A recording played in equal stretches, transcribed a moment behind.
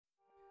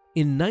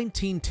In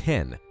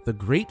 1910, the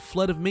Great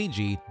Flood of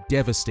Meiji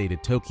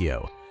devastated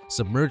Tokyo,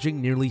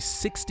 submerging nearly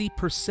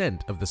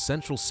 60% of the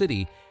central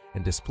city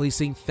and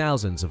displacing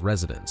thousands of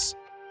residents.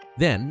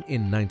 Then,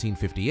 in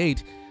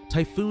 1958,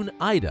 Typhoon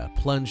Ida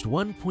plunged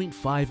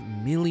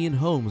 1.5 million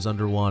homes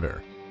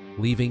underwater,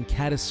 leaving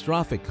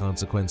catastrophic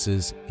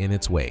consequences in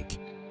its wake.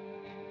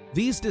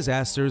 These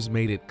disasters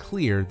made it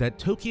clear that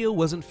Tokyo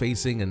wasn't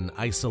facing an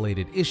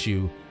isolated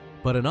issue,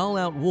 but an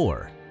all-out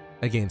war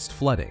against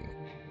flooding.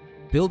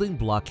 Building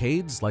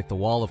blockades like the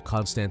Wall of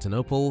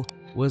Constantinople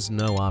was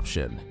no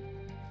option.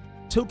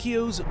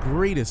 Tokyo's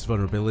greatest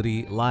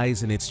vulnerability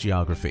lies in its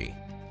geography.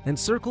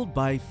 Encircled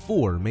by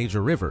 4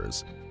 major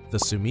rivers, the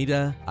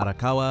Sumida,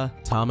 Arakawa,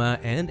 Tama,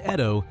 and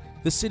Edo,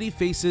 the city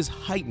faces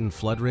heightened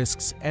flood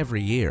risks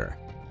every year.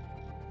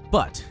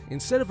 But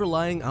instead of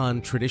relying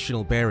on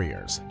traditional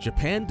barriers,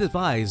 Japan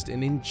devised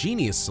an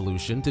ingenious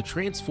solution to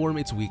transform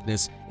its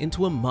weakness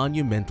into a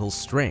monumental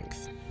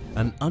strength,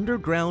 an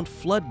underground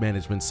flood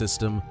management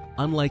system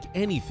unlike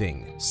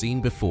anything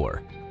seen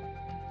before.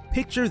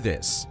 Picture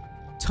this: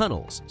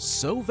 tunnels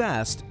so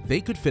vast they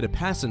could fit a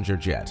passenger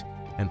jet,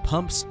 and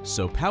pumps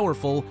so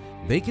powerful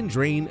they can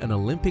drain an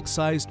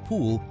Olympic-sized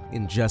pool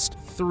in just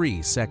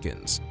 3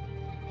 seconds.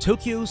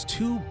 Tokyo's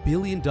 $2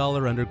 billion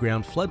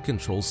underground flood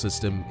control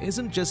system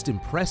isn't just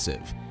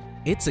impressive,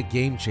 it's a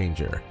game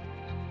changer.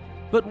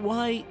 But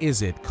why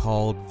is it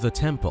called the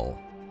Temple?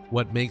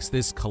 What makes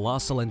this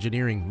colossal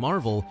engineering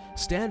marvel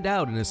stand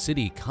out in a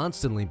city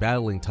constantly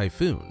battling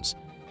typhoons?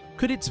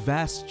 Could its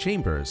vast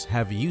chambers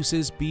have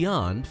uses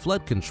beyond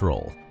flood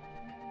control?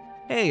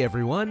 Hey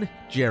everyone,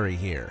 Jerry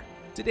here.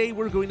 Today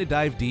we're going to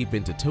dive deep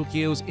into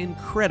Tokyo's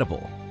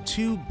incredible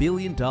 $2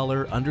 billion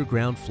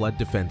underground flood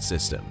defense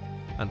system,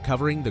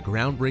 uncovering the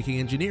groundbreaking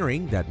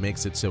engineering that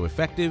makes it so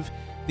effective,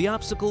 the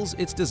obstacles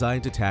it's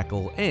designed to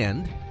tackle,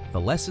 and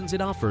the lessons it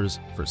offers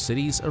for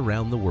cities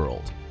around the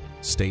world.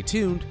 Stay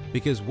tuned,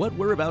 because what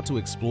we're about to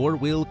explore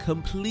will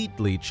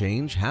completely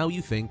change how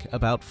you think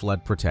about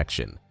flood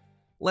protection.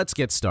 Let's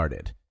get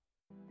started.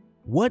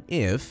 What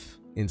if,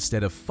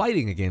 instead of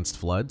fighting against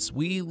floods,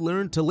 we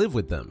learned to live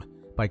with them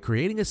by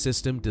creating a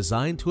system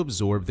designed to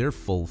absorb their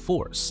full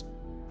force?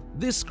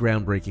 This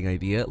groundbreaking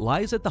idea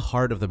lies at the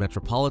heart of the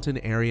Metropolitan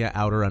Area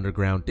Outer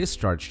Underground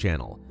Discharge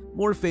Channel,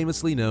 more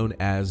famously known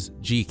as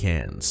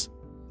GCANs.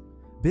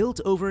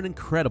 Built over an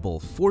incredible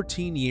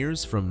 14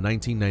 years from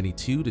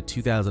 1992 to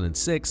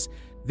 2006,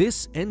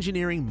 this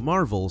engineering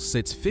marvel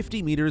sits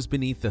 50 meters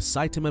beneath the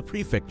Saitama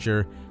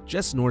Prefecture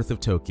just north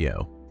of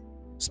Tokyo.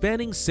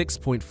 Spanning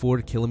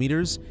 6.4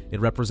 kilometers, it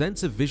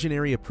represents a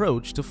visionary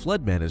approach to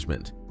flood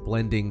management,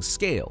 blending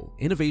scale,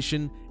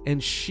 innovation,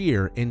 and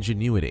sheer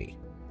ingenuity.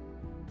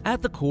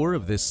 At the core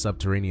of this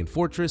subterranean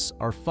fortress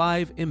are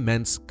 5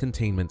 immense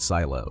containment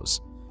silos.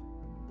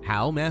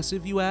 How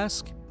massive, you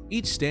ask?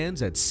 Each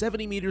stands at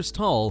 70 meters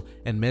tall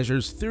and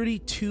measures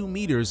 32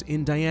 meters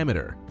in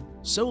diameter,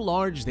 so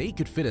large they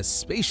could fit a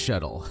space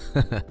shuttle.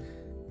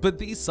 But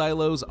these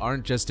silos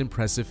aren't just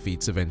impressive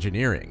feats of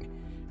engineering.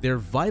 They're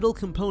vital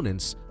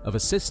components of a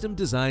system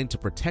designed to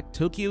protect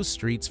Tokyo's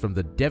streets from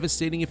the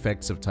devastating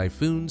effects of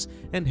typhoons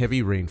and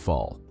heavy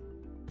rainfall.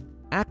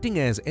 Acting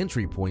as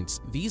entry points,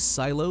 these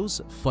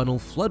silos funnel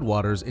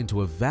floodwaters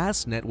into a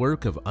vast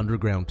network of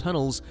underground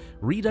tunnels,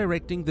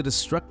 redirecting the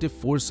destructive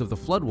force of the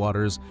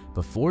floodwaters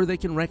before they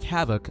can wreak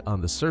havoc on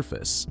the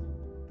surface.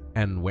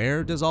 And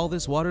where does all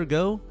this water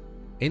go?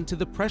 Into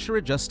the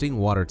pressure-adjusting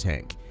water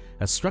tank,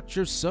 a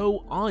structure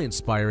so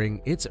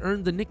awe-inspiring it's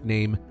earned the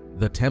nickname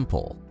the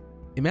Temple.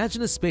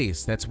 Imagine a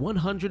space that's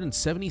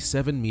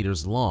 177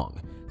 meters long,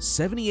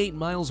 78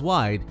 miles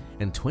wide,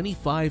 and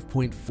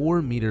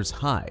 25.4 meters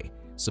high,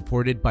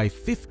 supported by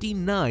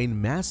 59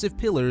 massive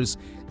pillars,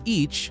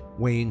 each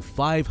weighing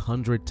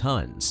 500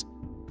 tons.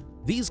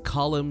 These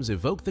columns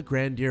evoke the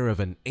grandeur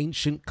of an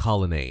ancient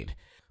colonnade,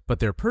 but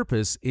their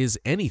purpose is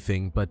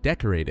anything but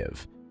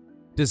decorative.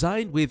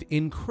 Designed with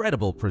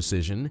incredible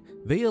precision,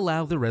 they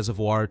allow the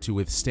reservoir to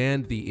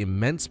withstand the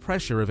immense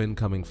pressure of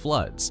incoming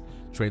floods,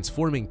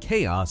 transforming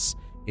chaos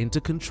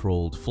into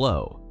controlled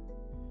flow.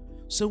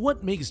 So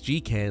what makes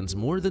GCANs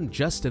more than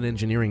just an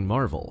engineering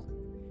marvel?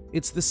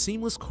 It's the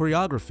seamless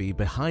choreography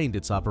behind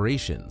its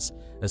operations,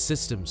 a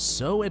system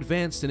so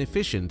advanced and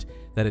efficient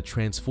that it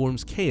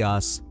transforms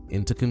chaos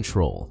into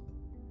control.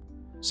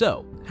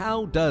 So,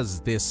 how does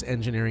this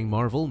engineering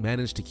marvel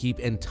manage to keep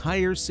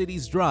entire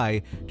cities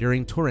dry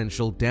during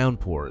torrential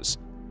downpours?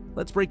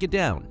 Let's break it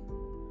down.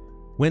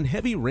 When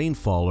heavy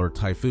rainfall or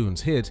typhoons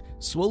hit,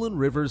 swollen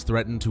rivers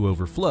threaten to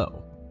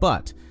overflow,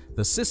 but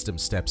the system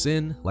steps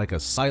in like a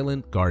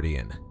silent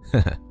guardian.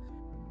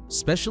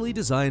 Specially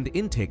designed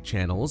intake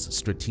channels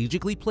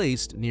strategically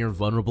placed near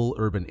vulnerable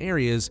urban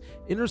areas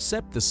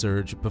intercept the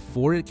surge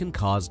before it can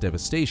cause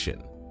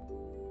devastation.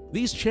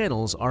 These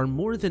channels are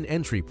more than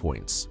entry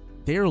points.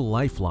 They're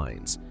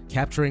lifelines,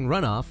 capturing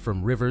runoff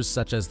from rivers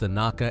such as the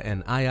Naka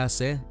and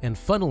Ayase and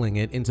funneling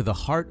it into the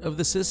heart of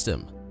the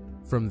system.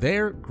 From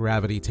there,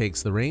 gravity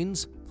takes the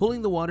reins,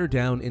 pulling the water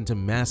down into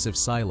massive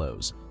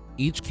silos,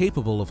 each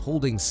capable of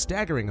holding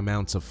staggering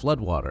amounts of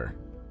floodwater.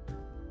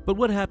 But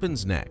what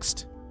happens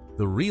next?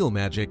 The real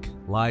magic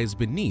lies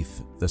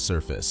beneath the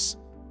surface.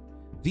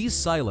 These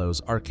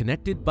silos are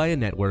connected by a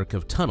network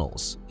of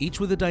tunnels, each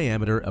with a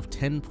diameter of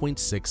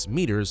 10.6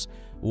 meters,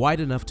 wide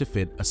enough to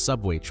fit a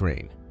subway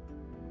train.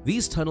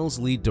 These tunnels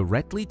lead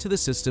directly to the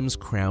system's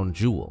crown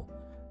jewel,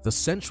 the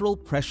central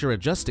pressure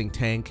adjusting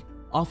tank,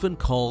 often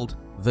called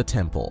the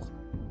temple.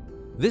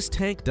 This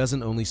tank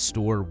doesn't only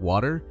store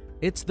water,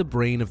 it's the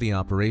brain of the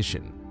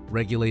operation,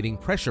 regulating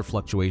pressure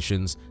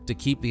fluctuations to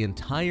keep the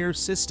entire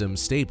system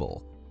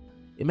stable.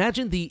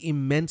 Imagine the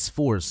immense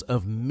force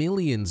of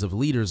millions of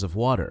liters of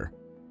water.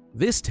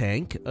 This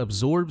tank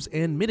absorbs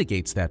and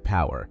mitigates that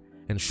power,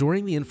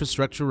 ensuring the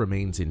infrastructure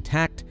remains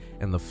intact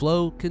and the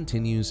flow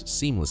continues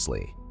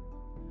seamlessly.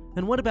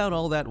 And what about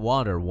all that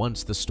water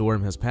once the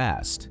storm has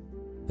passed?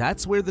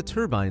 That's where the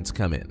turbines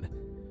come in.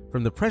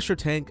 From the pressure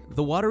tank,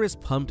 the water is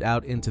pumped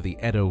out into the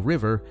Edo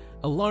River,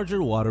 a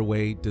larger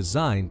waterway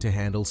designed to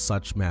handle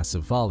such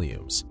massive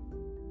volumes.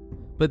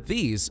 But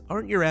these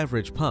aren't your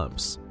average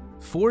pumps.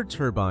 4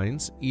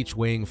 turbines, each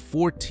weighing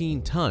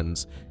 14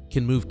 tons,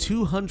 can move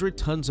 200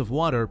 tons of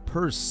water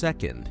per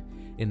second,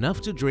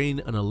 enough to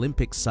drain an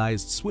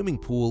Olympic-sized swimming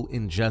pool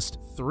in just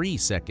 3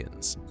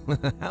 seconds.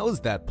 How is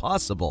that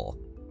possible?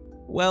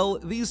 Well,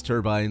 these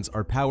turbines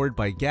are powered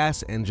by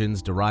gas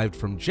engines derived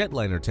from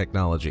jetliner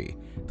technology,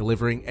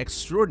 delivering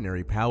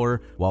extraordinary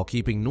power while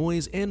keeping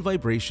noise and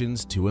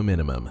vibrations to a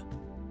minimum.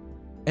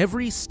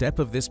 Every step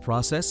of this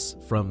process,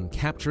 from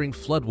capturing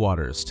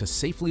floodwaters to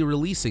safely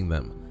releasing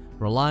them,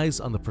 relies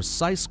on the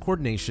precise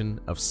coordination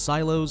of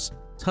silos,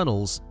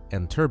 tunnels,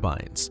 and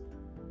turbines.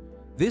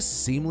 This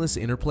seamless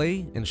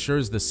interplay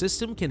ensures the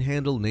system can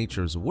handle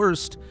nature's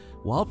worst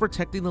while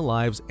protecting the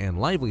lives and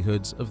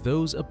livelihoods of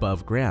those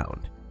above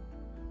ground.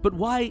 But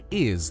why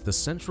is the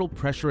central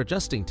pressure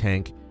adjusting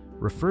tank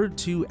referred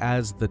to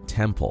as the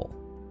temple?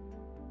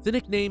 The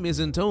nickname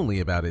isn't only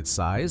about its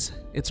size,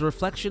 it's a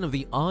reflection of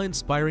the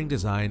awe-inspiring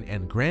design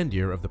and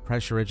grandeur of the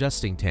pressure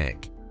adjusting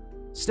tank.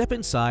 Step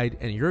inside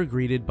and you're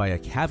greeted by a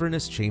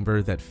cavernous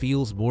chamber that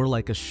feels more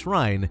like a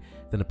shrine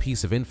than a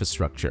piece of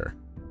infrastructure.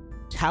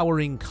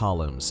 Towering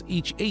columns,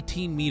 each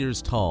 18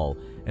 meters tall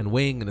and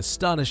weighing an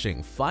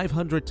astonishing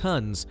 500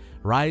 tons,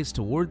 rise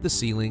toward the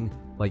ceiling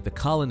like the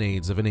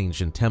colonnades of an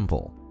ancient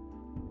temple.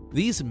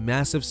 These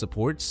massive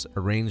supports,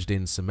 arranged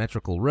in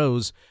symmetrical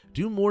rows,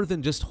 do more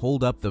than just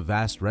hold up the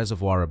vast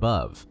reservoir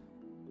above.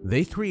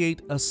 They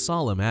create a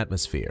solemn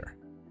atmosphere.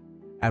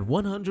 At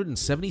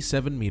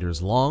 177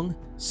 meters long,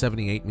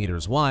 78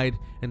 meters wide,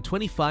 and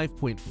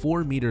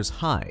 25.4 meters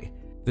high,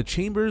 the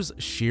chamber's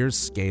sheer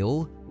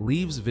scale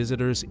leaves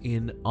visitors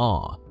in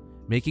awe,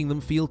 making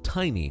them feel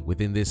tiny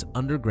within this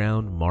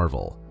underground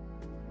marvel.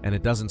 And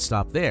it doesn't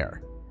stop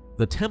there.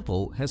 The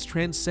temple has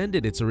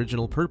transcended its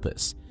original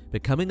purpose,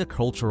 becoming a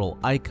cultural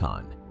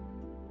icon.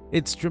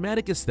 Its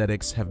dramatic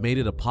aesthetics have made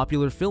it a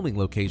popular filming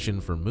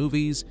location for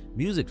movies,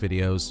 music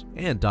videos,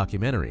 and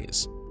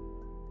documentaries.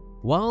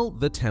 While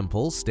the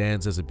temple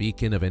stands as a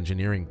beacon of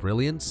engineering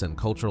brilliance and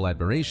cultural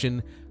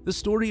admiration, the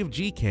story of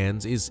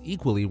GCANs is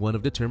equally one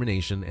of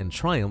determination and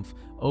triumph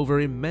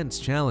over immense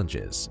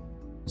challenges.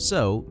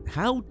 So,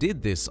 how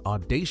did this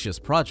audacious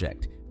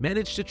project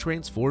manage to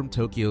transform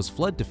Tokyo's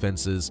flood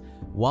defenses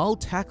while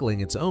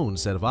tackling its own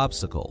set of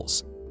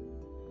obstacles?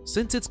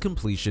 Since its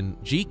completion,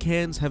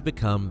 GCANs have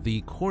become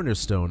the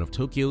cornerstone of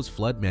Tokyo's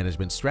flood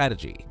management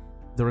strategy.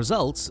 The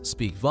results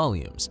speak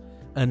volumes: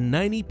 a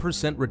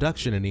 90%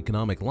 reduction in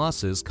economic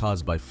losses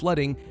caused by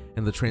flooding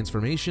and the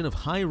transformation of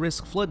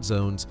high-risk flood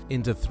zones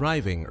into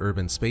thriving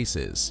urban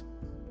spaces.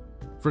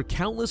 For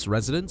countless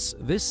residents,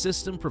 this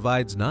system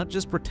provides not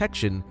just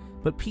protection,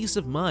 but peace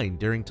of mind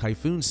during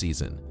typhoon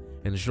season,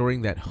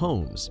 ensuring that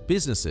homes,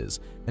 businesses,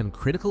 and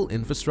critical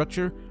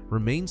infrastructure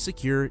remain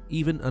secure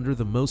even under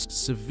the most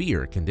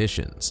severe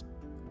conditions.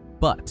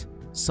 But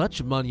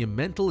such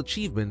monumental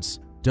achievements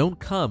don't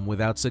come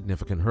without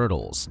significant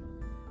hurdles.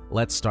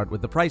 Let's start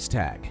with the price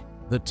tag.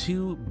 The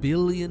 $2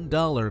 billion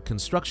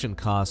construction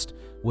cost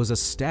was a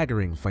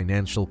staggering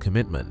financial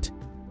commitment.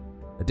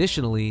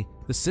 Additionally,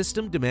 the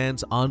system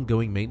demands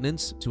ongoing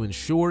maintenance to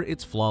ensure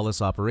its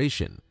flawless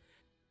operation,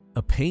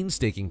 a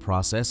painstaking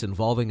process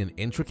involving an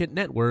intricate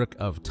network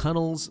of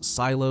tunnels,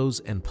 silos,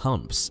 and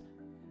pumps.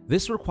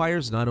 This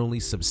requires not only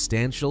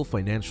substantial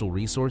financial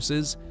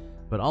resources,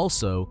 but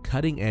also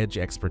cutting-edge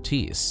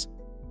expertise.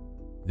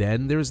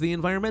 Then there's the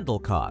environmental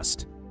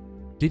cost.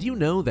 Did you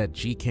know that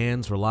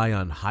GCANs rely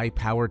on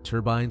high-powered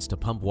turbines to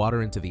pump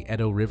water into the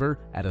Edo River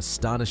at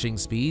astonishing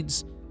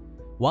speeds?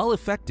 While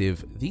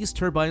effective, these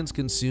turbines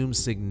consume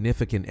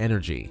significant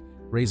energy,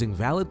 raising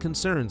valid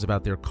concerns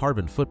about their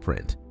carbon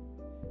footprint.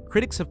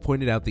 Critics have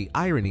pointed out the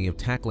irony of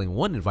tackling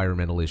one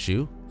environmental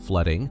issue,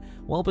 flooding,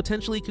 while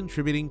potentially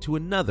contributing to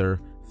another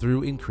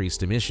through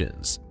increased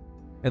emissions.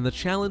 And the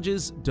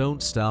challenges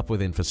don't stop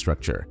with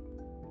infrastructure.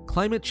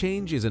 Climate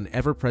change is an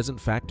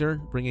ever-present factor,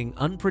 bringing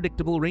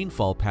unpredictable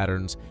rainfall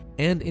patterns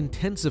and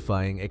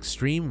intensifying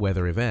extreme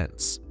weather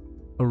events.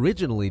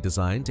 Originally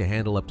designed to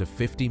handle up to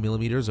 50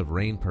 millimeters of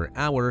rain per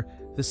hour,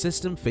 the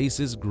system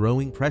faces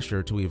growing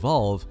pressure to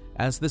evolve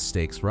as the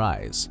stakes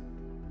rise.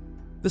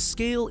 The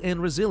scale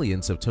and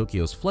resilience of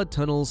Tokyo's flood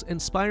tunnels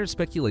inspire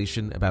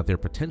speculation about their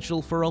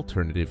potential for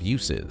alternative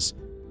uses.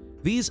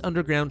 These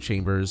underground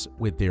chambers,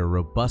 with their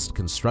robust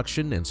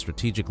construction and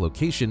strategic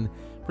location,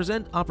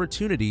 present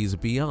opportunities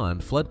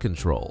beyond flood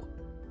control.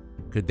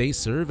 Could they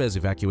serve as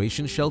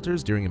evacuation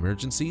shelters during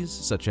emergencies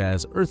such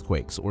as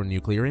earthquakes or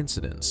nuclear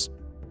incidents?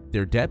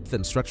 Their depth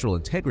and structural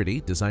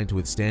integrity, designed to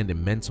withstand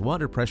immense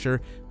water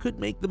pressure, could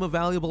make them a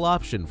valuable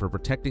option for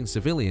protecting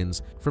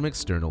civilians from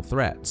external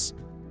threats.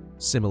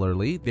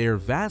 Similarly, their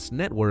vast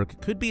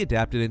network could be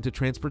adapted into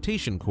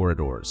transportation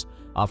corridors,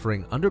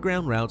 offering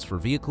underground routes for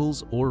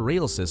vehicles or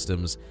rail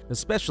systems,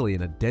 especially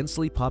in a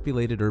densely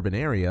populated urban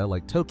area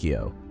like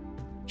Tokyo.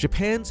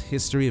 Japan's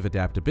history of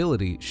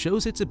adaptability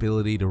shows its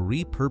ability to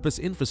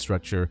repurpose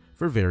infrastructure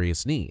for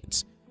various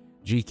needs.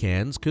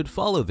 G-cans could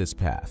follow this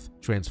path,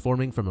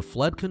 transforming from a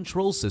flood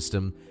control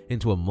system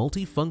into a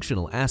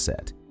multifunctional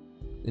asset.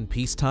 In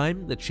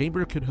peacetime, the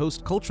chamber could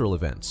host cultural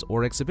events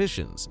or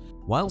exhibitions,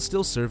 while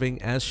still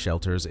serving as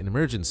shelters in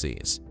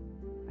emergencies.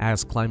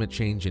 As climate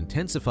change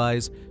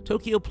intensifies,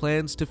 Tokyo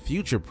plans to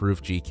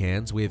future-proof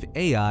G-cans with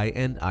AI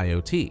and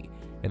IoT,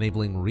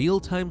 enabling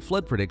real-time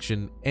flood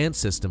prediction and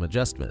system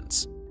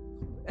adjustments.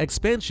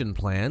 Expansion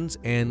plans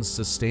and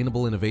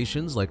sustainable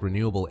innovations like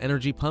renewable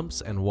energy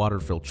pumps and water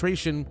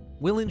filtration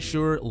will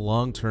ensure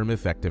long-term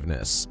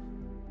effectiveness.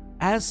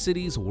 As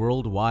cities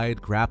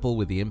worldwide grapple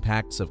with the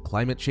impacts of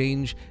climate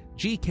change,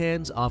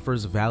 G-cans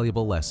offers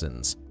valuable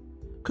lessons.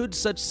 Could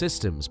such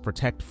systems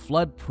protect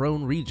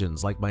flood-prone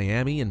regions like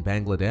Miami and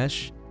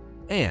Bangladesh?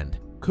 And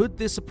could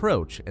this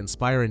approach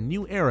inspire a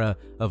new era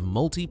of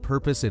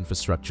multi-purpose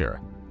infrastructure?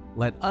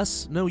 Let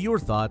us know your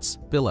thoughts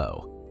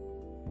below.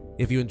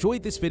 If you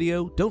enjoyed this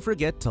video, don't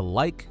forget to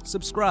like,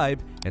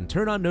 subscribe, and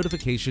turn on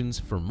notifications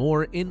for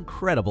more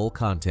incredible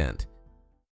content.